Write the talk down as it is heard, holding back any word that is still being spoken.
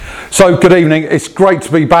So good evening, it's great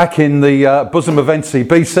to be back in the bosom of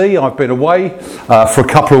NCBC. I've been away for a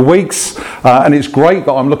couple of weeks and it's great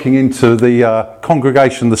that I'm looking into the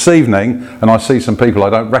congregation this evening and I see some people I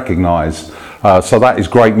don't recognise. So that is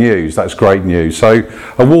great news, that's great news. So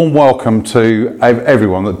a warm welcome to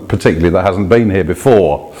everyone, particularly that hasn't been here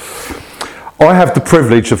before. I have the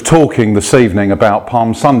privilege of talking this evening about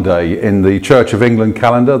Palm Sunday in the Church of England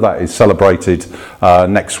calendar that is celebrated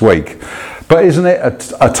next week. But isn't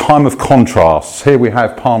it a time of contrasts? Here we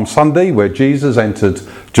have Palm Sunday, where Jesus entered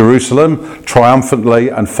Jerusalem triumphantly,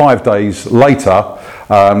 and 5 days later,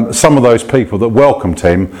 some of those people that welcomed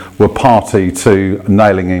him were party to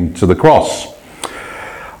nailing him to the cross.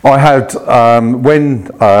 I had,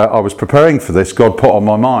 when I was preparing for this, God put on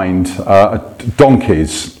my mind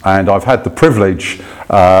donkeys, and I've had the privilege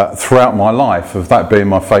throughout my life of that being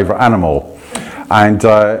my favourite animal. And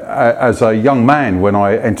as a young man, when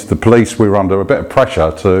I entered the police, we were under a bit of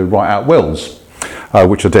pressure to write out wills,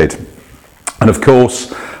 which I did. And of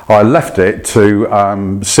course, I left it to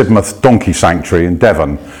Sidmouth Donkey Sanctuary in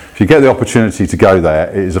Devon. If you get the opportunity to go there,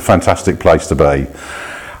 it is a fantastic place to be.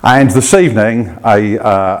 And this evening, a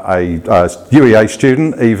UEA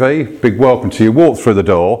student, Evie, big welcome to you, walked through the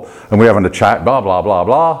door and we're having a chat, blah, blah, blah,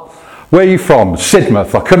 blah. Where are you from?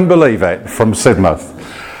 Sidmouth. I couldn't believe it, from Sidmouth.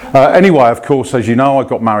 Anyway, of course, as you know, I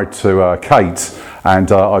got married to Kate,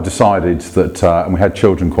 and I decided that, and we had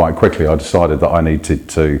children quite quickly, I decided that I needed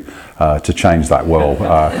to change that will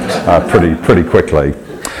pretty quickly.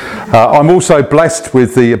 I'm also blessed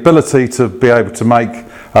with the ability to be able to make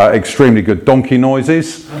extremely good donkey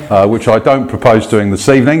noises, which I don't propose doing this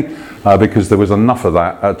evening, because there was enough of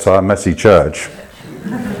that at Messy Church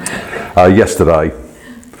yesterday.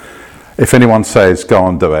 If anyone says, go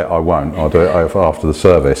and do it, I won't. I'll do it after the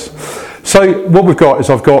service. So what we've got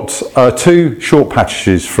is I've got two short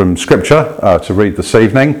passages from Scripture to read this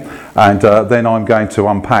evening, and then I'm going to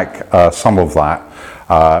unpack some of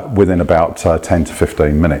that within about 10 to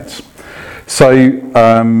 15 minutes. So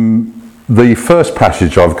the first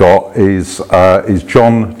passage I've got is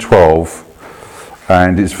John 12,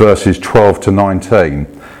 and it's verses 12 to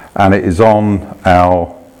 19, and it is on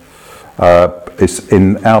our... it's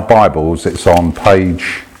in our Bibles, it's on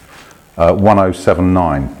page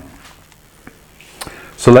 1079.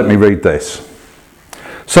 So let me read this.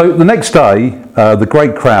 So the next day, the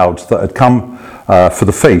great crowd that had come for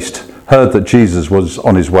the feast heard that Jesus was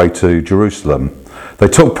on his way to Jerusalem. They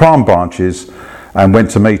took palm branches and went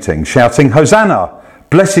to meet him, shouting, "Hosanna!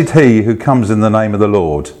 Blessed he who comes in the name of the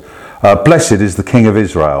Lord. Blessed is the King of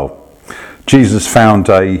Israel." Jesus found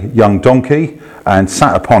a young donkey and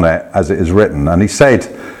sat upon it, as it is written, and he said,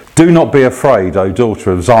 "Do not be afraid, O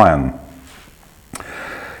daughter of Zion.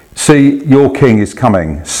 See, your king is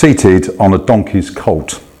coming, seated on a donkey's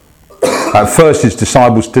colt." At first his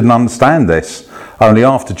disciples didn't understand this. Only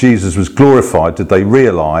after Jesus was glorified did they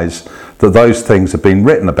realise that those things had been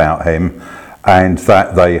written about him and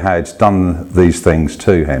that they had done these things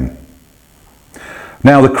to him.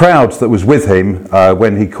 Now the crowd that was with him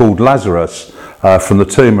when he called Lazarus from the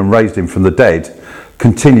tomb and raised him from the dead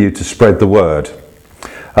continued to spread the word.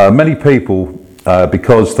 Many people,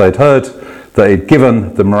 because they'd heard that he'd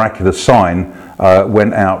given the miraculous sign,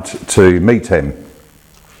 went out to meet him.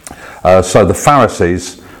 So the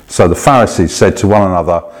Pharisees said to one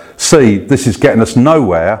another, "See, this is getting us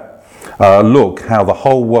nowhere. Look how the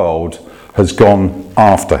whole world has gone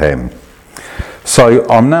after him." So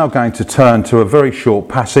I'm now going to turn to a very short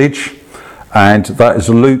passage, and that is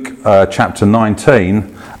Luke chapter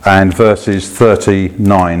 19 and verses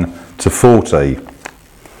 39 to 40.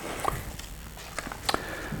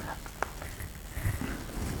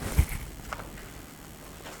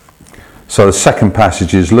 So the second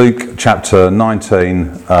passage is Luke chapter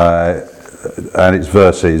 19 and it's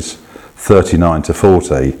verses 39 to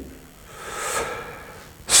 40.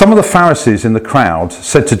 Some of the Pharisees in the crowd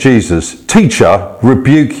said to Jesus, "Teacher,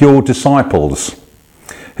 rebuke your disciples."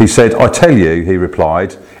 He said, "I tell you," he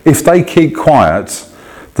replied, "if they keep quiet,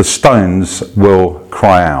 the stones will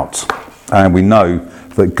cry out." And we know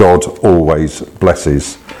that God always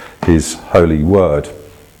blesses his holy word.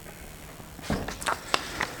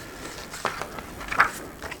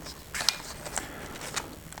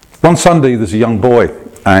 One Sunday there's a young boy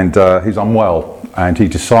and he's unwell, and he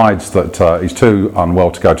decides that he's too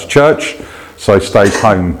unwell to go to church, so he stays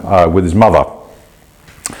home with his mother.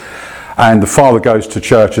 And the father goes to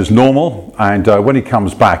church as normal, and when he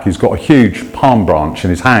comes back he's got a huge palm branch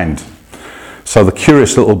in his hand. So the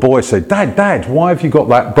curious little boy said, Dad, why have you got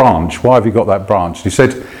that branch? Why have you got that branch?" And he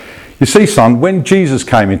said, "You see, son, when Jesus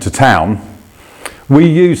came into town, we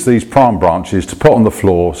used these palm branches to put on the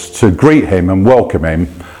floors to greet him and welcome him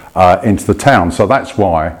into the town. So that's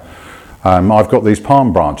why I've got these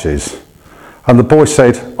palm branches. And the boy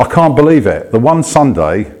said, I can't believe it. The one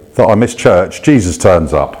Sunday that I miss church, Jesus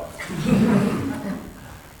turns up.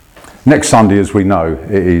 Next Sunday, as we know,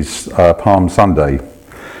 it is Palm Sunday.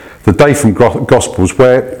 The day from Gospels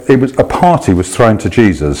where a party was thrown to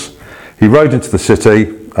Jesus. He rode into the city,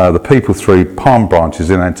 the people threw palm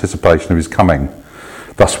branches in anticipation of his coming.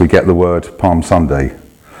 Thus we get the word Palm Sunday.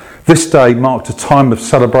 This day marked a time of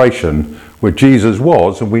celebration where Jesus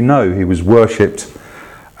was, and we know he was worshipped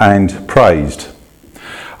and praised.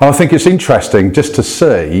 And I think it's interesting just to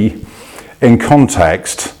see in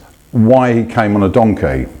context why he came on a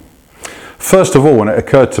donkey. First of all, and it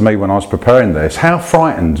occurred to me when I was preparing this, how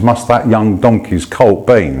frightened must that young donkey's colt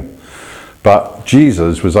been? But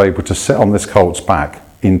Jesus was able to sit on this colt's back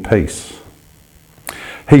in peace.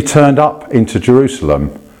 He turned up into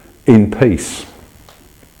Jerusalem in peace.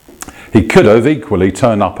 He could have equally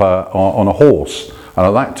turned up on a horse, and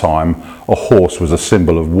at that time a horse was a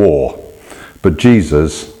symbol of war. But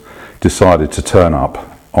Jesus decided to turn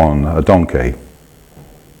up on a donkey.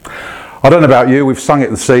 I don't know about you, we've sung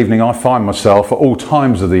it this evening. I find myself at all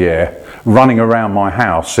times of the year running around my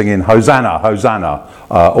house singing Hosanna, Hosanna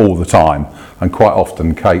all the time. And quite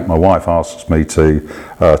often Kate, my wife, asks me to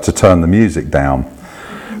turn the music down.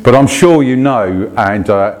 But I'm sure you know, and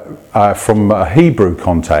from a Hebrew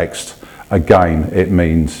context, again, it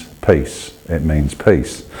means peace. It means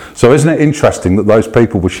peace. So isn't it interesting that those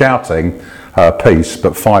people were shouting peace,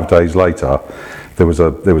 but 5 days later there was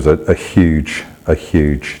a huge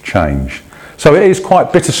change. So it is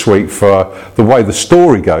quite bittersweet for the way the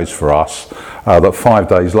story goes for us, that 5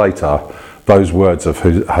 days later those words of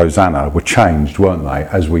Hosanna were changed, weren't they,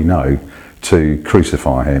 as we know, to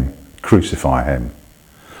crucify him, crucify him.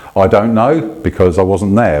 I don't know because I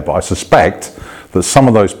wasn't there, but I suspect that some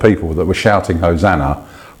of those people that were shouting Hosanna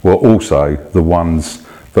were also the ones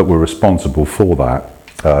that were responsible for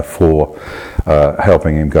that, for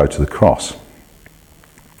helping him go to the cross.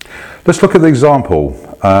 Let's look at the example.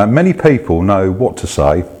 Many people know what to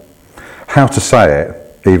say, how to say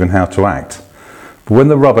it, even how to act. But when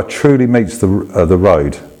the rubber truly meets the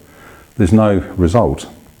road, there's no result.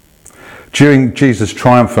 During Jesus'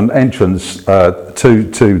 triumphant entrance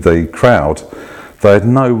to the crowd, they had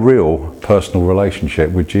no real personal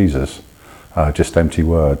relationship with Jesus, just empty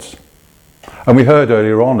words. And we heard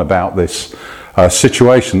earlier on about this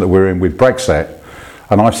situation that we're in with Brexit.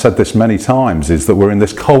 And I've said this many times, is that we're in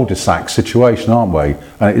this cul-de-sac situation, aren't we?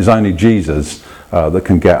 And it is only Jesus that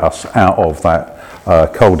can get us out of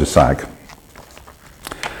that cul-de-sac.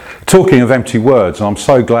 Talking of empty words, and I'm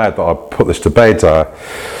so glad that I put this to bed,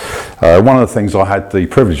 one of the things I had the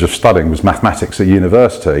privilege of studying was mathematics at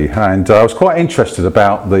university, and I was quite interested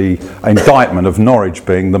about the indictment of Norwich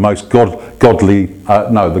being the most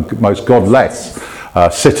the most godless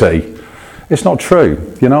city. It's not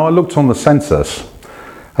true. You know, I looked on the census,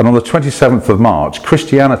 and on the 27th of March,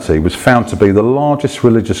 Christianity was found to be the largest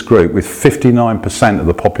religious group, with 59% of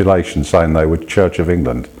the population saying they were Church of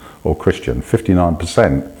England or Christian,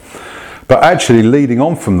 59%. But actually, leading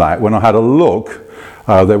on from that, when I had a look,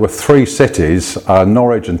 there were 3 cities,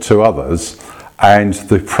 Norwich and 2 others, and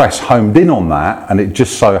the press homed in on that, and it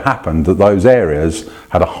just so happened that those areas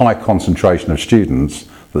had a high concentration of students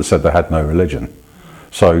that said they had no religion.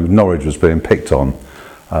 So Norwich was being picked on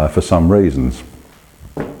for some reasons.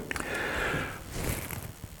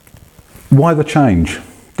 Why the change?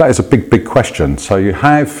 That is a big question. So you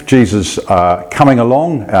have Jesus coming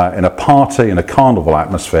along in a party, in a carnival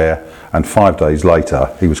atmosphere, and 5 days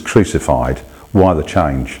later he was crucified. Why the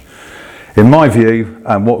change? In my view,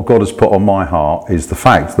 and what God has put on my heart, is the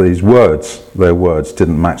fact that their words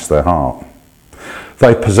didn't match their heart.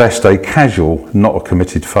 They possessed a casual, not a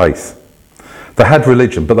committed faith. They had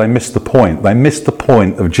religion, but they missed the point. They missed the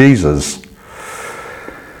point of Jesus.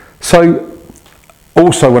 So,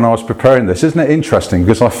 also when I was preparing this, isn't it interesting?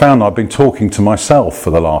 Because I found I've been talking to myself for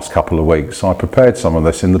the last couple of weeks. I prepared some of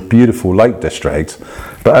this in the beautiful Lake District,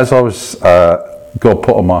 but as I was, God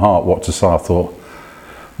put on my heart what to say, I thought,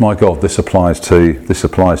 my God, this applies to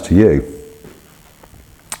you.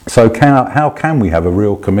 So how can we have a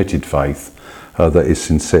real committed faith that is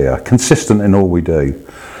sincere, consistent in all we do?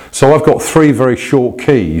 So I've got 3 very short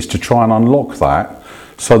keys to try and unlock that,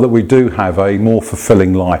 so that we do have a more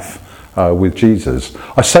fulfilling life with Jesus.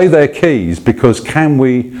 I say they're keys because can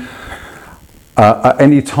we at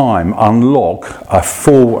any time unlock a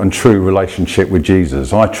full and true relationship with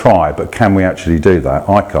Jesus? I try, but can we actually do that?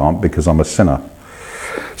 I can't, because I'm a sinner.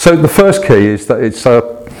 So the first key is that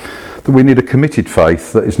that we need a committed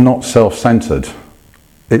faith that is not self-centered.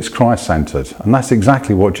 It's Christ-centered. And that's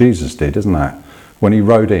exactly what Jesus did, isn't it? When he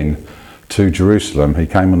rode in to Jerusalem, he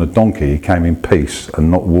came on a donkey, he came in peace and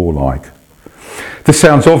not warlike. This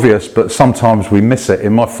sounds obvious, but sometimes we miss it.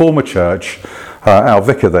 In my former church, our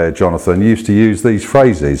vicar there, Jonathan, used to use these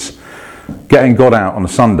phrases: getting God out on a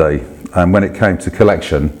Sunday, and when it came to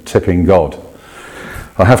collection, tipping God.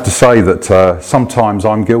 I have to say that sometimes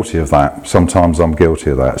I'm guilty of that.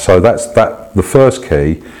 So that's that. The first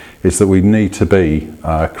key is that we need to be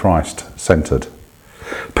Christ-centred.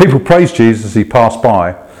 People praised Jesus as he passed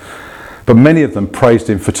by, but many of them praised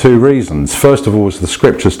him for two reasons. First of all, as the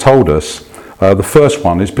scriptures told us, the first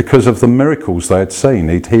one is because of the miracles they had seen.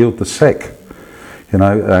 He'd healed the sick,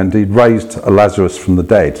 and he'd raised Lazarus from the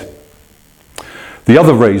dead. The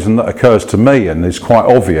other reason that occurs to me, and is quite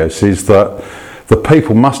obvious, is that the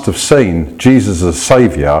people must have seen Jesus as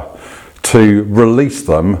Saviour to release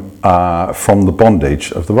them from the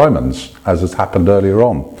bondage of the Romans, as has happened earlier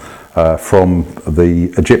on, from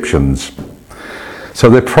the Egyptians. So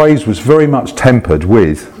their praise was very much tempered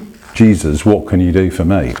with, Jesus, what can you do for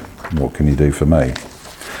me? What can you do for me?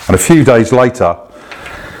 And a few days later,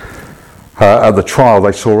 at the trial,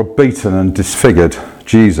 they saw a beaten and disfigured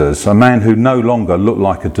Jesus, a man who no longer looked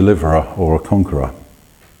like a deliverer or a conqueror.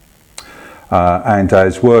 And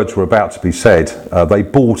as words were about to be said, they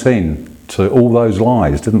bought in to all those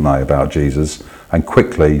lies, didn't they, about Jesus, and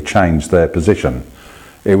quickly changed their position.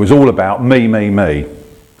 It was all about me, me, me.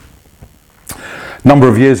 A number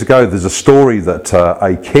of years ago, there's a story that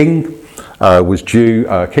a king was due,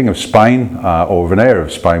 king of Spain, or of an area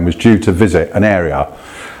of Spain, was due to visit an area.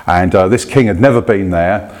 And this king had never been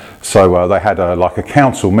there, so they had a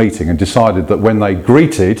council meeting and decided that when they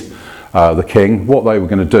greeted the king, what they were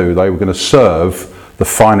going to do, they were going to serve the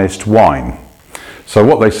finest wine. So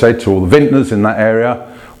what they said to all the vintners in that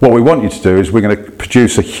area, what we want you to do is we're going to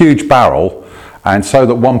produce a huge barrel, and so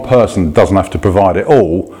that one person doesn't have to provide it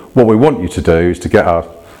all, what we want you to do is to get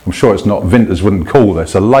I'm sure it's not, vintners wouldn't call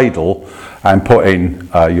this, a ladle, and put in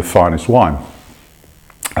your finest wine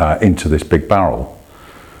into this big barrel.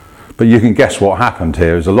 But you can guess what happened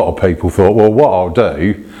here is a lot of people thought, well, what I'll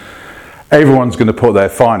do, everyone's going to put their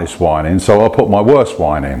finest wine in, so I'll put my worst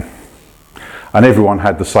wine in. And everyone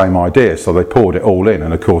had the same idea, so they poured it all in.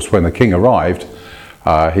 And of course, when the king arrived,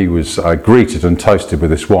 he was greeted and toasted with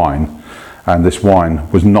this wine. And this wine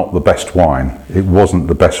was not the best wine. It wasn't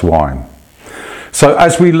the best wine. So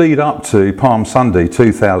as we lead up to Palm Sunday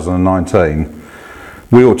 2019,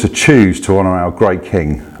 we ought to choose to honour our great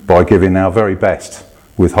King by giving our very best,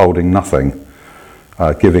 withholding nothing,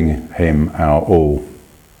 giving him our all.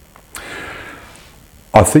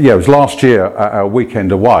 I think, it was last year at our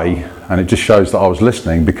weekend away, and it just shows that I was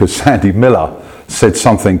listening because Sandy Miller said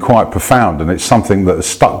something quite profound, and it's something that has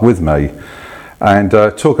stuck with me. And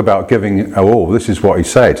talk about giving our all. This is what he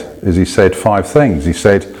said, he said 5 things. He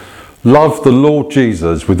said, love the Lord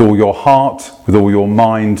Jesus with all your heart, with all your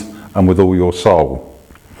mind, and with all your soul.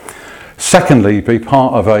 Secondly, be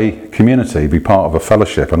part of a community, be part of a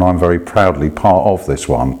fellowship, and I'm very proudly part of this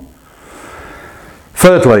one.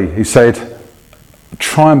 Thirdly, he said,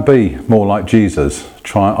 try and be more like Jesus.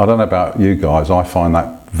 I don't know about you guys, I find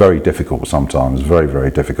that very difficult sometimes, very, very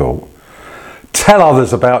difficult. Tell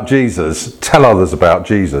others about Jesus. Tell others about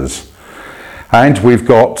Jesus. And we've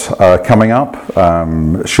got coming up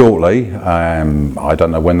shortly, I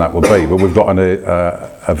don't know when that will be, but we've got an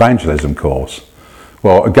evangelism course.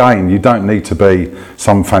 Well, again, you don't need to be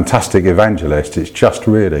some fantastic evangelist. It's just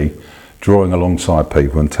really drawing alongside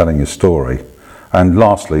people and telling your story. And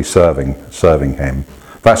lastly, serving him.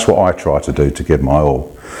 That's what I try to do, to give my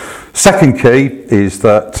all. Second key is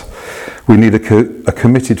that we need a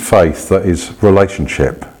committed faith that is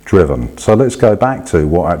relationship driven. So let's go back to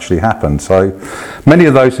what actually happened. So many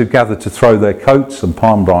of those who gathered to throw their coats and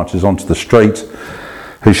palm branches onto the street,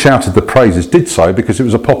 who shouted the praises, did so because it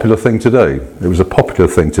was a popular thing to do. It was a popular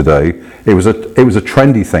thing to do. It was a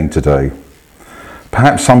trendy thing to do.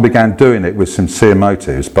 Perhaps some began doing it with sincere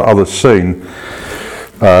motives, but others soon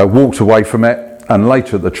walked away from it. And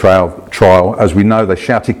later at the trial, as we know, they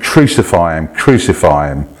shouted, crucify him, crucify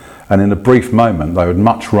him. And in a brief moment, they would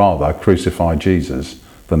much rather crucify Jesus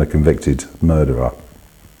than a convicted murderer.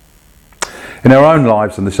 In our own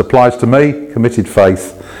lives, and this applies to me, committed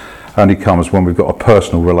faith only comes when we've got a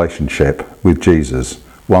personal relationship with Jesus,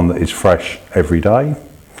 one that is fresh every day.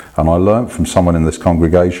 And I learnt from someone in this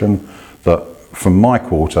congregation that from my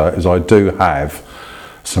quarter is I do have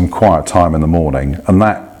some quiet time in the morning, and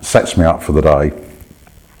that sets me up for the day.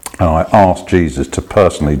 And I ask Jesus to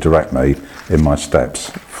personally direct me in my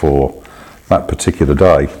steps for that particular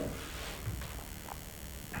day.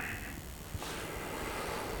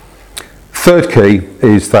 third key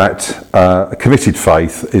is that a committed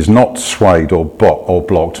faith is not swayed or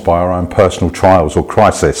blocked by our own personal trials or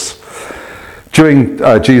crisis. During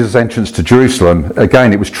Jesus' entrance to Jerusalem,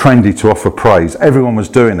 again, it was trendy to offer praise. Everyone was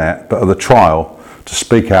doing it, but at the trial, to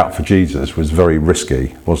speak out for Jesus was very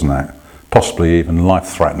risky, wasn't it? Possibly even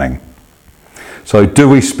life-threatening. So do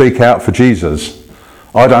we speak out for Jesus?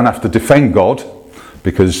 I don't have to defend God,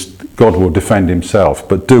 because God will defend himself,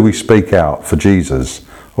 but do we speak out for Jesus?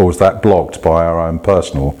 Or is that blocked by our own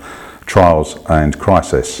personal trials and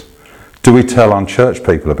crisis? Do we tell unchurched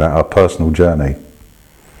people about our personal journey?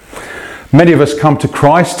 Many of us come to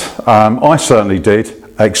Christ, I certainly did,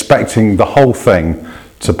 expecting the whole thing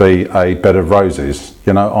to be a bed of roses.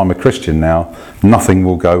 You know, I'm a Christian now, nothing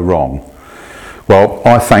will go wrong. Well,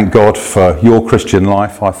 I thank God for your Christian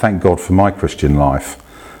life, I thank God for my Christian life.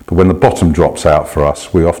 But when the bottom drops out for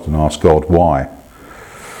us, we often ask God why.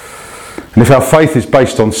 And if our faith is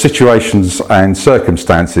based on situations and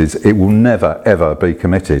circumstances, it will never, ever be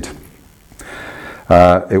committed.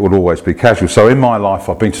 It will always be casual. So in my life,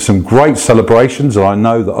 I've been to some great celebrations, and I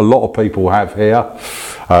know that a lot of people have here.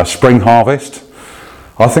 Spring Harvest.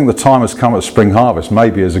 I think the time has come at Spring Harvest,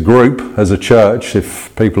 maybe as a group, as a church,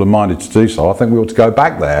 if people are minded to do so. I think we ought to go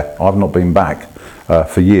back there. I've not been back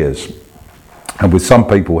for years. And with some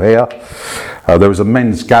people here, there was a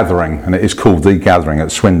men's gathering, and it is called The Gathering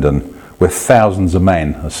at Swindon, where thousands of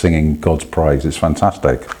men are singing God's praise. It's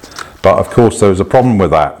fantastic. But of course there was a problem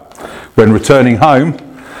with that. When returning home,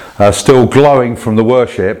 still glowing from the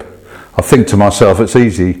worship, I think to myself, it's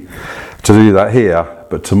easy to do that here,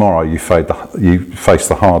 but tomorrow you face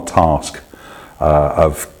the hard task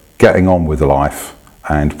of getting on with life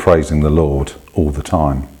and praising the Lord all the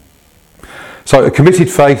time. So a committed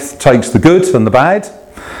faith takes the good and the bad,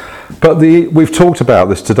 but we've talked about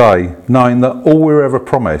this today, knowing that all we're ever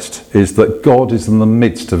promised is that God is in the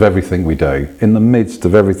midst of everything we do,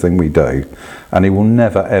 and he will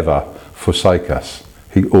never ever forsake us.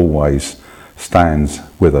 He always stands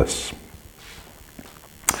with us.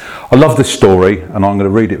 I love this story, and I'm going to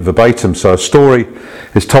read it verbatim. So a story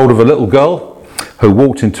is told of a little girl who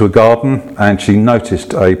walked into a garden and she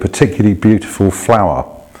noticed a particularly beautiful flower.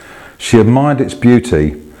 She admired its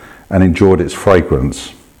beauty and enjoyed its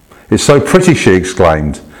fragrance. "It's so pretty," she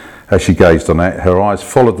exclaimed as she gazed on it. Her eyes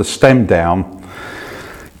followed the stem down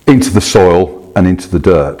into the soil and into the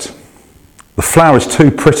dirt. "The flower is too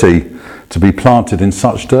pretty to be planted in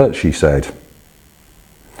such dirt," she said.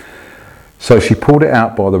 So she pulled it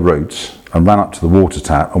out by the roots and ran up to the water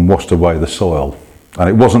tap and washed away the soil. And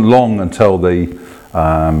it wasn't long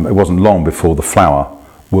before the flower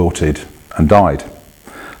wilted and died.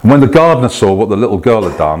 And when the gardener saw what the little girl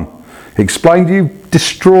had done, he explained, "You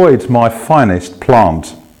destroyed my finest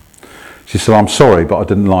plant." She said, "I'm sorry, but I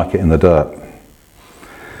didn't like it in the dirt."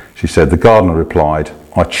 She said, the gardener replied,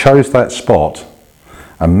 "I chose that spot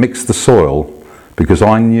and mixed the soil because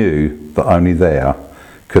I knew that only there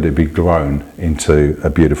could it be grown into a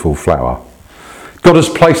beautiful flower." God has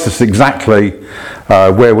placed us exactly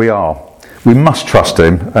where we are. We must trust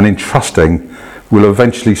him, and in trusting, we'll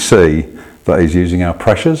eventually see that he's using our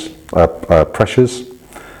pressures, our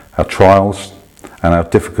trials, and our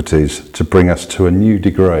difficulties to bring us to a new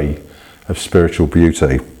degree of spiritual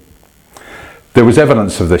beauty. There was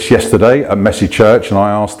evidence of this yesterday at Messy Church, and I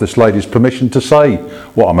asked this lady's permission to say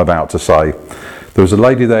what I'm about to say. There was a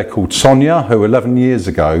lady there called Sonia who 11 years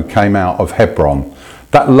ago came out of Hebron.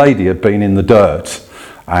 That lady had been in the dirt,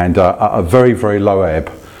 and at a very, very low ebb,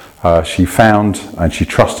 she found and she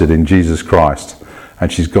trusted in Jesus Christ,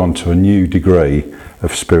 and she's gone to a new degree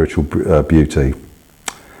of spiritual beauty.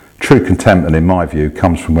 True contentment, in my view,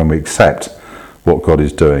 comes from when we accept what God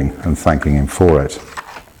is doing and thanking him for it.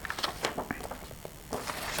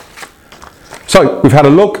 So we've had a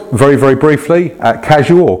look very, very briefly at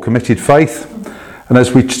casual or committed faith. And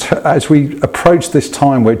as we approach this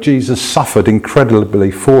time where Jesus suffered incredibly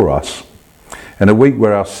for us, in a week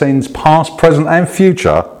where our sins, past, present and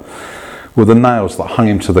future, were the nails that hung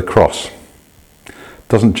him to the cross,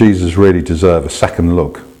 doesn't Jesus really deserve a second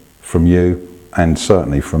look from you and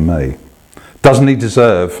certainly from me? Doesn't he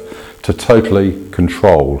deserve to totally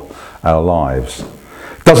control our lives?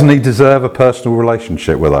 Doesn't he deserve a personal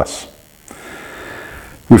relationship with us?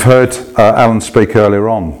 We've heard Alan speak earlier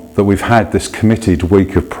on that we've had this committed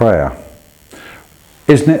week of prayer.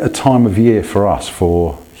 Isn't it a time of year for us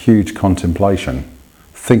for huge contemplation,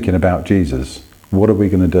 thinking about Jesus? What are we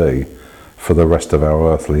going to do for the rest of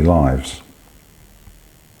our earthly lives?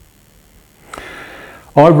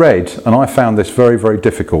 I read, and I found this very, very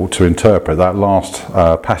difficult to interpret, that last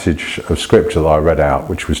passage of scripture that I read out,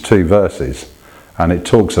 which was 2 verses, and it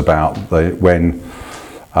talks about when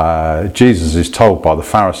Jesus is told by the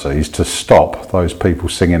Pharisees to stop those people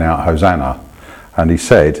singing out Hosanna. And he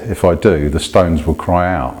said, if I do, the stones will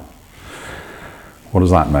cry out. What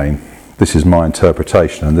does that mean? This is my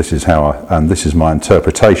interpretation, and this is my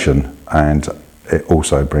interpretation, and it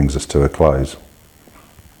also brings us to a close.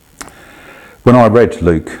 When I read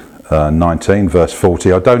Luke 19, verse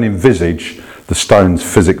 40, I don't envisage the stones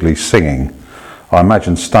physically singing. I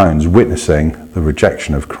imagine stones witnessing the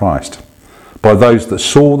rejection of Christ by those that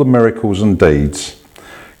saw the miracles and deeds,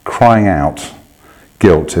 crying out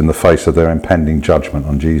guilt in the face of their impending judgment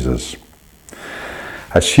on Jesus.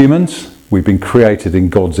 As humans, we've been created in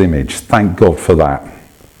God's image. Thank God for that,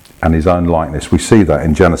 and his own likeness. We see that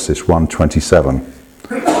in Genesis 1:27.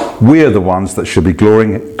 We are the ones that should be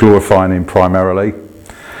glorifying him primarily.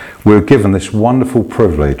 We're given this wonderful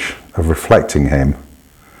privilege of reflecting him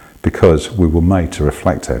because we were made to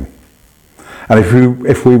reflect him. And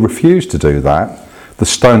if we refuse to do that, the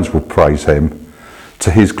stones will praise him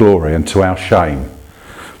to his glory and to our shame.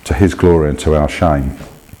 To his glory and to our shame.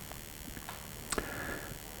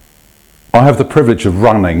 I have the privilege of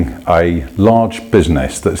running a large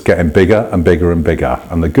business that's getting bigger and bigger and bigger.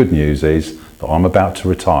 And the good news is that I'm about to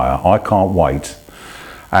retire. I can't wait.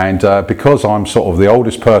 And because I'm sort of the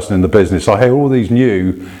oldest person in the business, I hear all these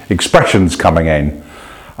new expressions coming in.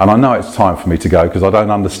 And I know it's time for me to go because I don't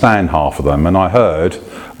understand half of them. And I heard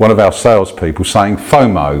one of our salespeople saying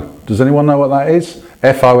FOMO. Does anyone know what that is?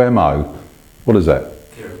 FOMO. What is it?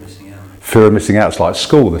 Fear of missing out. Fear of missing out. It's like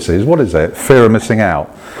school, this is. What is it? Fear of missing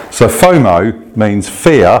out. So FOMO means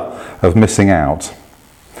fear of missing out.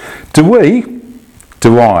 Do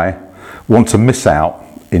I want to miss out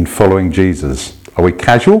in following Jesus? Are we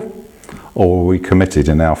casual or are we committed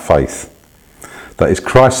in our faith? That is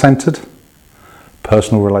Christ-centered,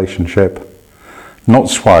 personal relationship, not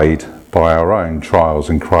swayed by our own trials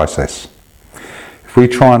and crisis. If we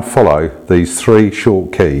try and follow these three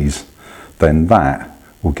short keys, then that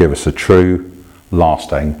will give us a true,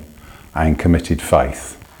 lasting and committed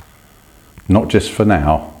faith. Not just for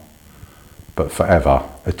now, but forever,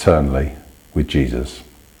 eternally with Jesus.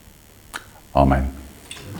 Amen.